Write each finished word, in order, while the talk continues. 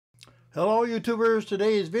Hello YouTubers,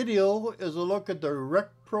 today's video is a look at the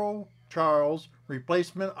RecPro Charles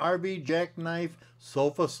replacement RV Jackknife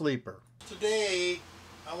Sofa Sleeper. Today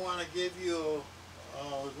I want to give you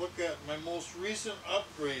a look at my most recent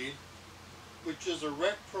upgrade, which is a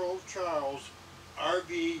RecPro Charles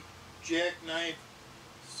RV Jackknife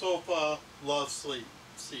Sofa Love Sleep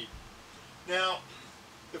seat. Now,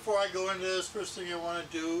 before I go into this, first thing I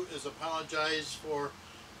want to do is apologize for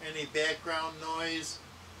any background noise.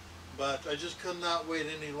 But I just could not wait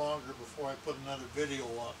any longer before I put another video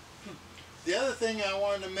up. The other thing I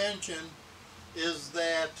wanted to mention is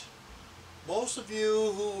that most of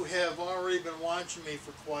you who have already been watching me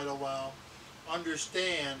for quite a while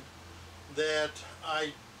understand that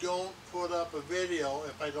I don't put up a video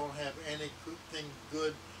if I don't have anything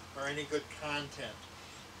good or any good content.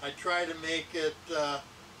 I try to make it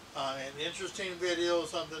an interesting video,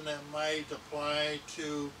 something that might apply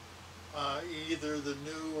to either the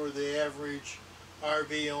new or the average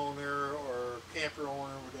RV owner or camper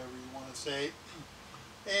owner, whatever you want to say,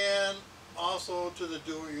 and also to the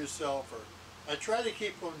do-it-yourselfer. I try to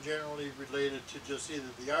keep them generally related to just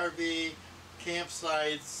either the RV,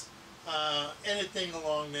 campsites, anything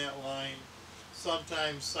along that line,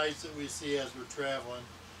 sometimes sites that we see as we're traveling.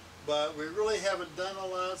 But we really haven't done a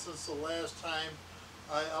lot since the last time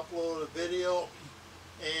I uploaded a video,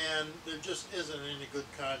 and there just isn't any good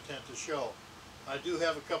content to show. I do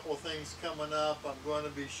have a couple of things coming up. I'm going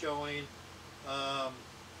to be showing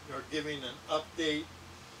or giving an update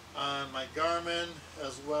on my Garmin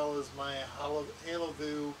as well as my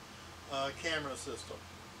HaloView camera system.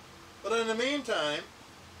 But in the meantime,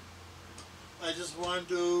 I just wanted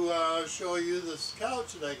to show you this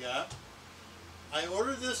couch that I got. I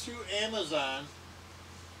ordered this through Amazon,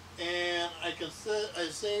 and I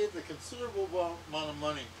saved a considerable amount of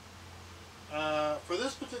money. For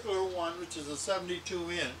this particular one, which is a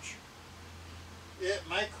 72-inch, the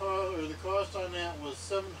cost on that was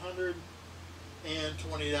 $720.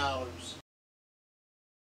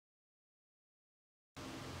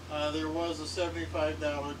 There was a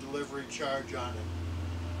 $75 delivery charge on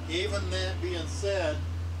it. Even that being said,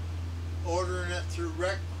 ordering it through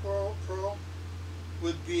RecPro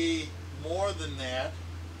would be more than that.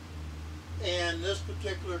 And this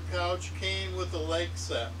particular couch came with a leg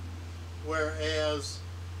set, whereas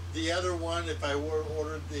the other one, if I were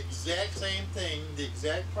ordered the exact same thing, the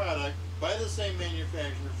exact product, by the same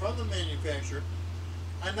manufacturer, from the manufacturer,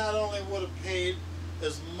 I not only would have paid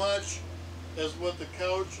as much as what the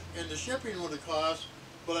couch and the shipping would have cost,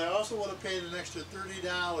 but I also would have paid an extra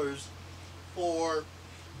 $30 for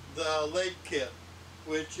the leg kit,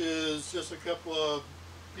 which is just a couple of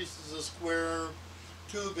pieces of square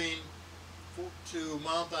tubing to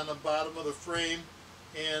mount on the bottom of the frame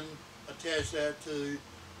and attach that to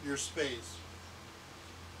your space.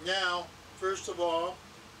 Now, first of all,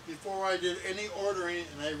 before I did any ordering,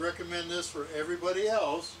 and I recommend this for everybody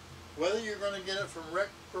else, whether you're going to get it from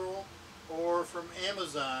RecPro or from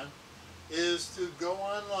Amazon, is to go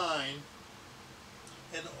online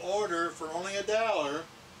and order for only $1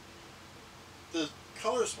 the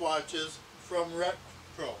color swatches from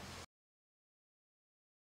RecPro.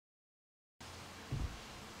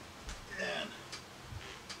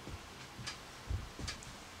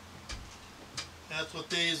 That's what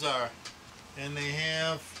these are, and they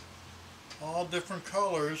have all different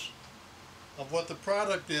colors of what the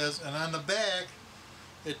product is, and on the back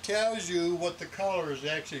it tells you what the color is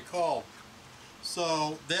actually called,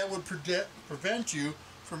 so that would prevent you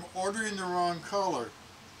from ordering the wrong color.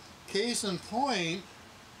 Case in point,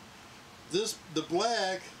 the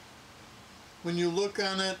black, when you look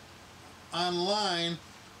on it online,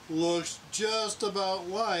 looks just about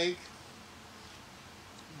like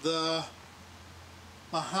the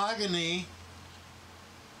mahogany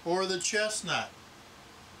or the chestnut.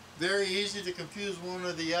 Very easy to confuse one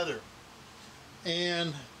or the other.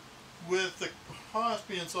 And with the cost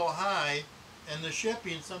being so high and the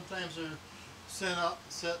shipping sometimes are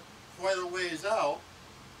set quite a ways out,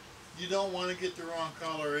 you don't want to get the wrong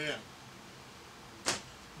color in.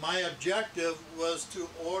 My objective was to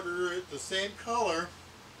order it the same color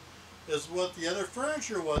as what the other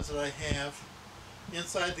furniture was that I have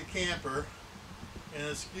inside the camper. And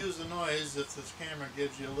excuse the noise if this camera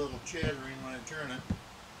gives you a little chattering when I turn it.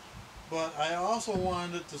 But I also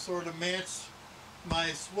wanted it to sort of match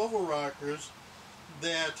my swivel rockers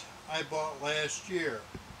that I bought last year.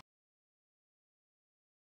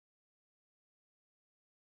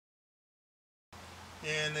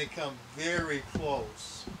 And they come very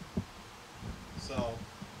close. So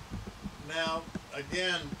now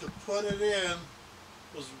again, to put it in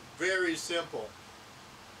was very simple.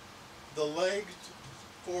 The legs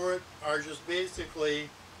for it are just basically,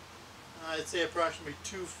 I'd say approximately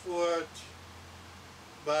 2 foot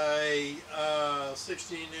by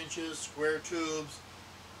 16 inches, square tubes.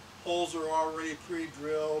 Holes are already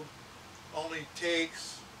pre-drilled. Only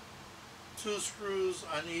takes 2 screws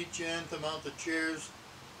on each end to mount the chairs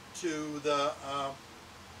to the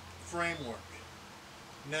framework.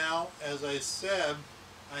 Now, as I said,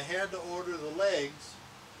 I had to order the legs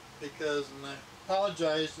because, and I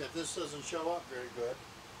apologize if this doesn't show up very good,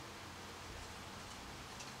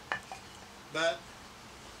 but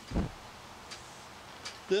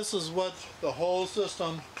this is what the whole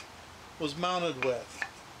system was mounted with.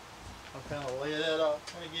 I'll kind of lay that out,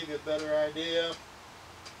 kind of give you a better idea.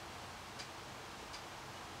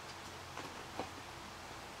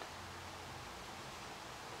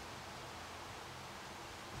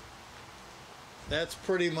 That's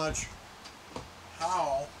pretty much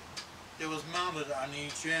how it was mounted on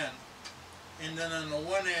each end. And then on the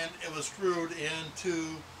one end, it was screwed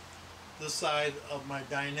into the side of my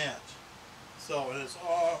dinette. So it is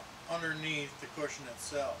all underneath the cushion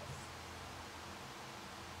itself.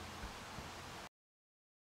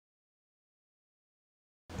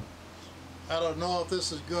 I don't know if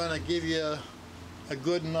this is going to give you a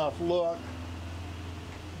good enough look,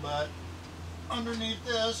 but underneath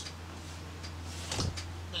this,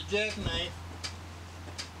 the jackknife,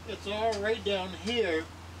 it's all right down here,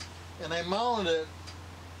 and I mounted it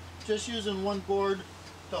just using one board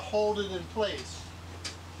to hold it in place.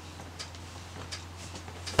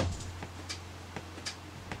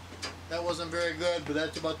 That wasn't very good, but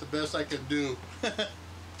that's about the best I could do.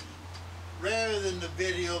 Rather than the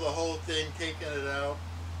video, the whole thing, taking it out,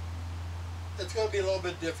 it's going to be a little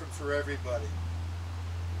bit different for everybody.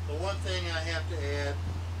 The one thing I have to add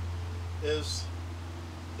is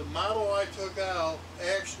the model I took out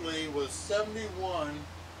actually was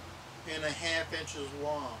 71.5 inches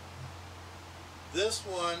long. This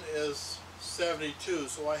one is 72,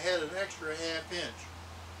 so I had an extra ½ inch.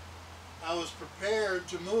 I was prepared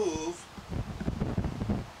to move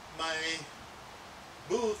my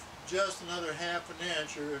booth just another ½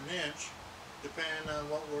 inch or an inch, depending on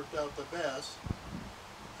what worked out the best.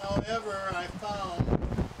 However, I found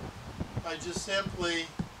by just simply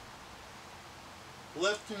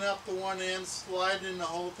lifting up the one end, sliding the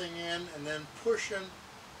whole thing in, and then pushing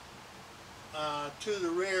to the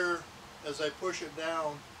rear as I push it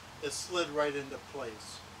down, it slid right into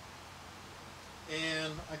place.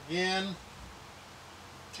 And again,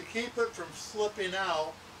 to keep it from slipping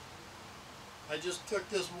out, I just took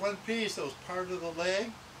this one piece that was part of the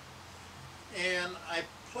leg and I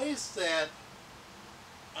placed that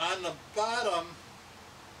on the bottom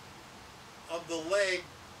of the leg,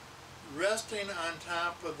 resting on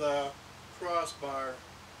top of the crossbar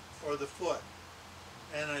or the foot,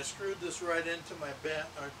 and I screwed this right into my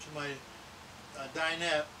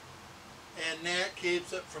dinette, and that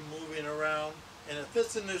keeps it from moving around, and it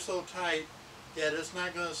fits in there so tight that it's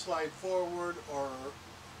not going to slide forward or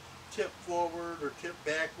tip forward or tip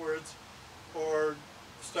backwards or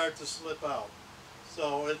start to slip out.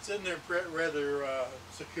 So it's in there rather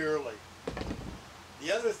securely.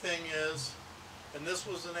 The other thing is, and this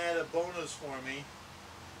was an added bonus for me,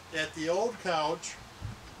 that the old couch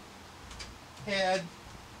had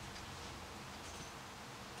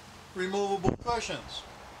removable cushions.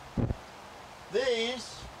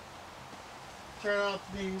 These turn out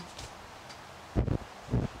to be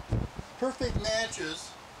perfect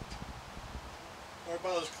matches, or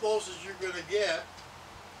about as close as you're going to get,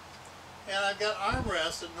 and I've got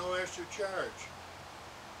armrests at no extra charge.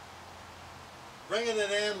 Bringing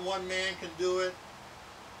it in, one man can do it.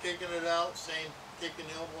 Taking it out, same. Taking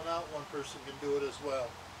the old one out, one person can do it as well.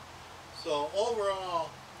 So overall,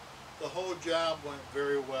 the whole job went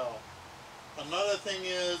very well. Another thing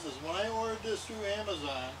is when I ordered this through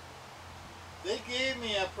Amazon, they gave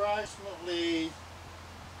me approximately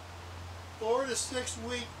 4 to 6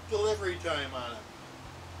 week delivery time on it.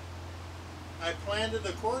 I planned it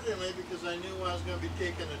accordingly because I knew I was going to be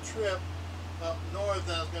taking a trip up north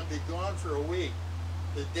and I was going to be gone for a week.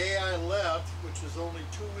 The day I left, which was only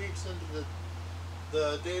 2 weeks into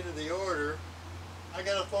the date of the order, I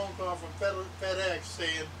got a phone call from FedEx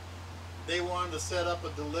saying they wanted to set up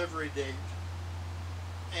a delivery date.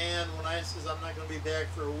 And when I says I'm not going to be back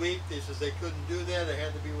for a week, they says they couldn't do that. It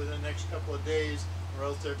had to be within the next couple of days or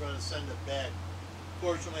else they're going to send it back.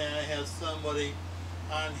 Fortunately, I had somebody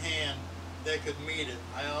on hand that could meet it.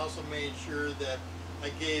 I also made sure that I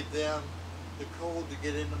gave them the code to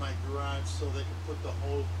get into my garage so they could put the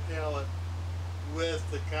whole pallet with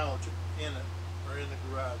the couch in it, or in the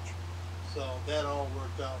garage. So that all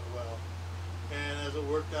worked out well. and as it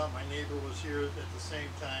worked out, my neighbor was here at the same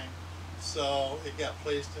time, so it got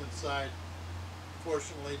placed inside,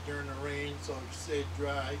 fortunately during the rain, so it stayed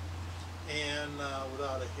dry and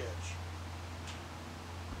without a hitch.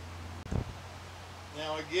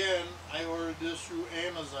 Now again, I ordered this through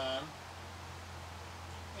Amazon,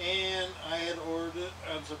 and I had ordered it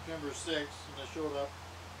on September 6th, and it showed up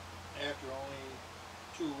after only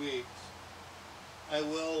 2 weeks. I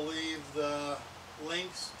will leave the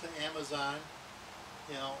links to Amazon,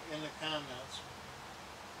 in the comments.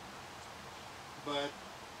 But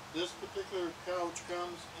this particular couch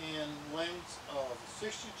comes in lengths of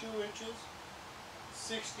 62 inches,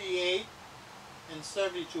 68, and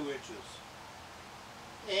 72 inches.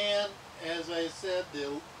 And as I said,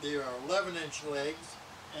 they are 11-inch legs,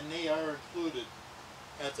 and they are included.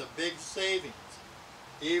 That's a big savings.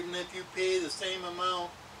 Even if you pay the same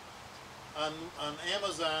amount on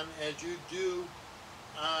Amazon as you do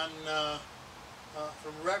on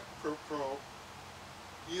from RecPro,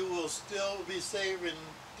 you will still be saving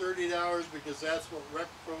 $30 because that's what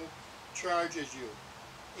RecPro charges you.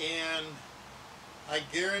 And I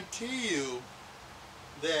guarantee you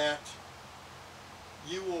that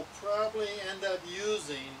you will probably end up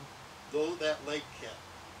using that leg kit.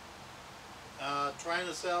 Trying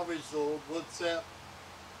to salvage the old wood set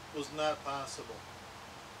was not possible.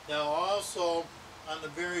 Now also on the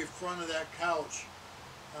very front of that couch,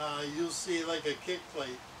 you'll see like a kick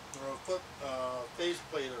plate or a foot face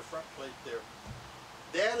plate or front plate there.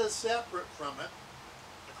 That is separate from it.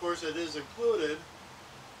 Of course it is included.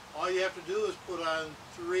 All you have to do is put on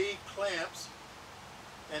 3 clamps,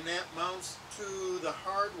 and that mounts to the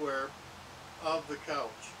hardware of the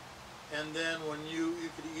couch. And then when you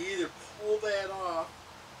could either pull that off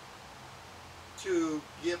to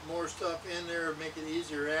get more stuff in there, make it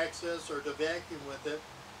easier access, or to vacuum with it,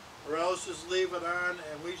 or else just leave it on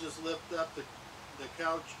and we just lift up the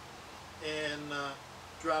couch and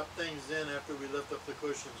drop things in after we lift up the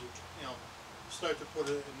cushions, start to put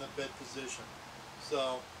it in the bed position.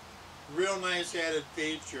 So real nice added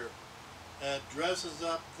feature. It dresses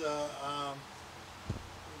up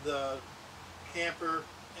the camper,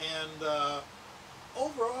 and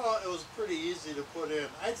overall it was pretty easy to put in.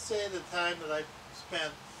 I'd say the time that I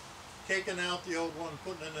spent taking out the old one,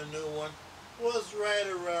 putting in a new one, was right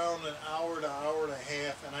around an hour to hour and a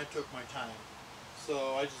half, and I took my time.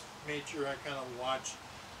 So I just made sure I kind of watched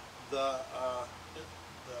the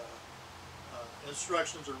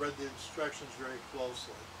instructions, or read the instructions very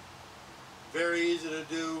closely. Very easy to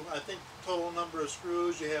do. I think total number of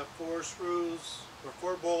screws, you have 4 screws, or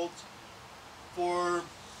 4 bolts, 4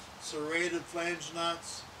 serrated flange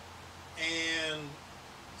nuts, and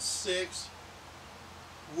 6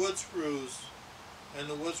 wood screws. And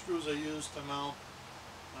the wood screws are used to mount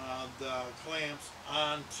the clamps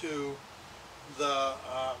onto the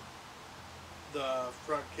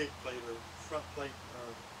front kick plate, or front plate,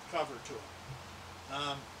 or cover to it.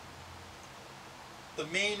 The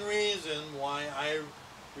main reason why I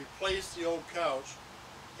replaced the old couch,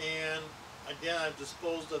 and again I've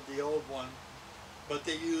disposed of the old one, but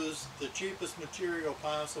they use the cheapest material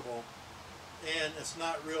possible, and it's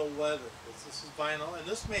not real leather. This is vinyl, and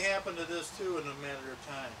this may happen to this too in a matter of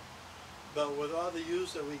time. But with all the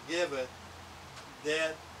use that we give it,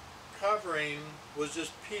 that covering was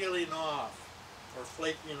just peeling off or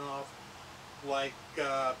flaking off like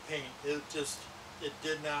paint. It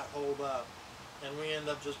did not hold up. And we end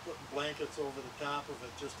up just putting blankets over the top of it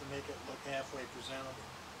just to make it look halfway presentable.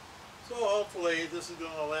 So hopefully this is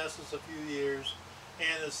going to last us a few years,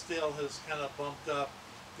 and it still has kind of bumped up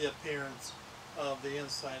the appearance of the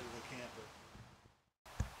inside of the camper.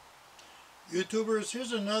 YouTubers,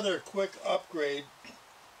 here's another quick upgrade,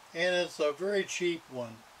 and it's a very cheap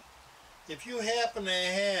one. If you happen to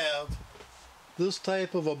have this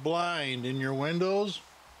type of a blind in your windows,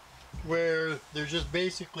 where there's just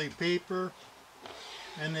basically paper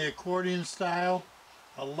and the accordion style,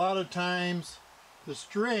 a lot of times the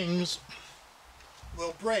strings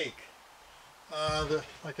will break.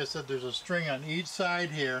 Like I said, there's a string on each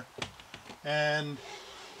side here, and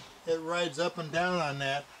it rides up and down on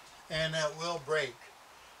that, and that will break.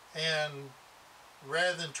 And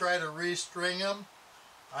rather than try to restring them,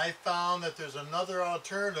 I found that there's another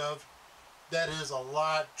alternative that is a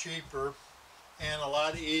lot cheaper and a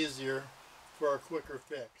lot easier for a quicker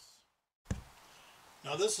fix.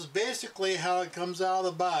 Now this is basically how it comes out of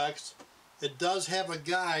the box. It does have a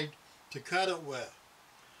guide to cut it with.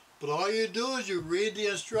 But all you do is you read the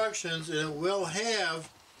instructions, and it will have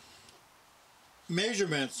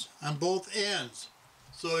measurements on both ends.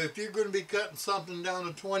 So if you're going to be cutting something down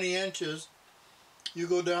to 20 inches, you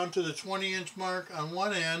go down to the 20-inch mark on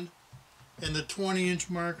one end, and the 20-inch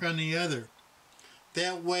mark on the other.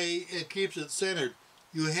 That way it keeps it centered.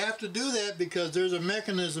 You have to do that because there's a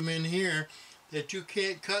mechanism in here that you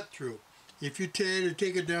can't cut through. If you try to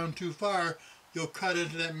take it down too far, you'll cut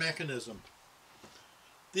into that mechanism.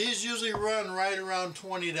 These usually run right around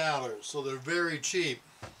 $20, so they're very cheap.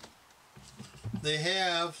 They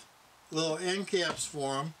have little end caps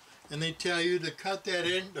for them, and they tell you to cut that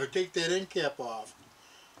in or take that end cap off.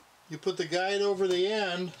 You put the guide over the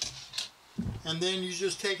end, and then you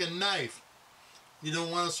just take a knife. You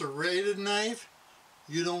don't want a serrated knife.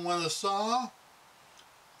 You don't want a saw.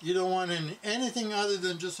 You don't want anything other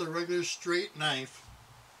than just a regular straight knife.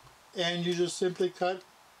 And you just simply cut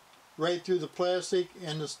right through the plastic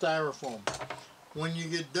and the styrofoam. When you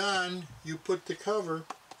get done, you put the cover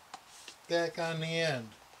back on the end.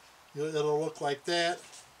 It'll look like that.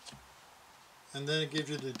 And then it gives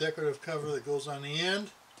you the decorative cover that goes on the end.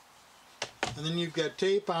 And then you've got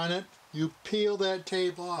tape on it. You peel that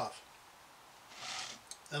tape off.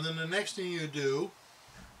 And then the next thing you do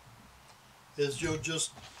is you'll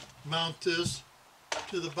just mount this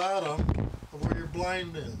to the bottom of where your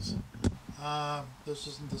blind is. This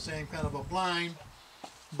isn't the same kind of a blind,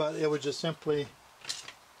 but it would just simply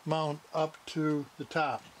mount up to the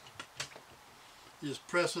top. You just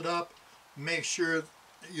press it up, make sure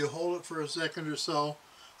you hold it for a second or so.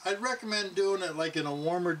 I'd recommend doing it like in a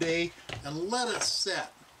warmer day and let it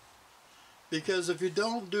set. Because if you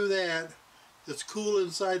don't do that, it's cool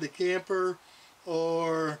inside the camper,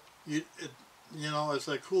 or you know, it's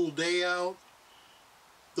a cool day out,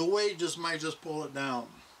 the weight just might just pull it down.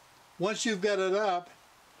 Once you've got it up,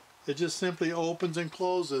 it just simply opens and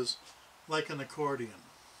closes like an accordion.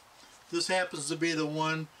 This happens to be the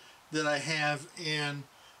one that I have in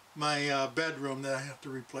my bedroom that I have to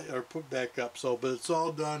replace or put back up. So, but it's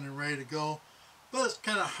all done and ready to go. But it's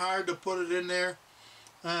kind of hard to put it in there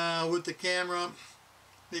with the camera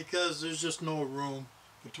because there's just no room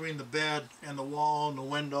between the bed and the wall and the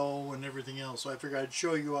window and everything else. So I figured I'd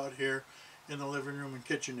show you out here in the living room and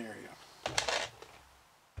kitchen area.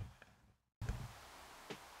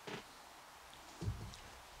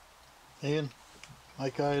 And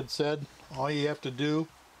like I had said, all you have to do,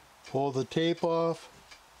 pull the tape off,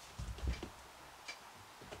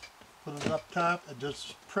 put it up top, and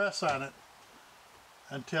just press on it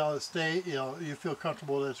until it stays, you feel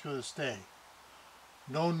comfortable that it's going to stay.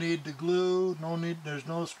 No need to glue, there's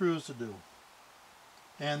no screws to do.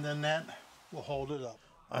 And then that will hold it up.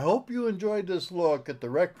 I hope you enjoyed this look at the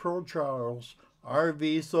RecPro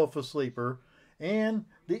RV Sofa Sleeper and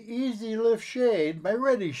the Easy Lift Shade by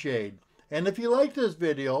Redi Shade. And if you like this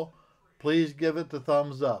video, please give it the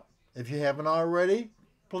thumbs up. If you haven't already,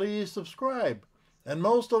 please subscribe. And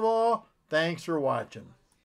most of all, thanks for watching.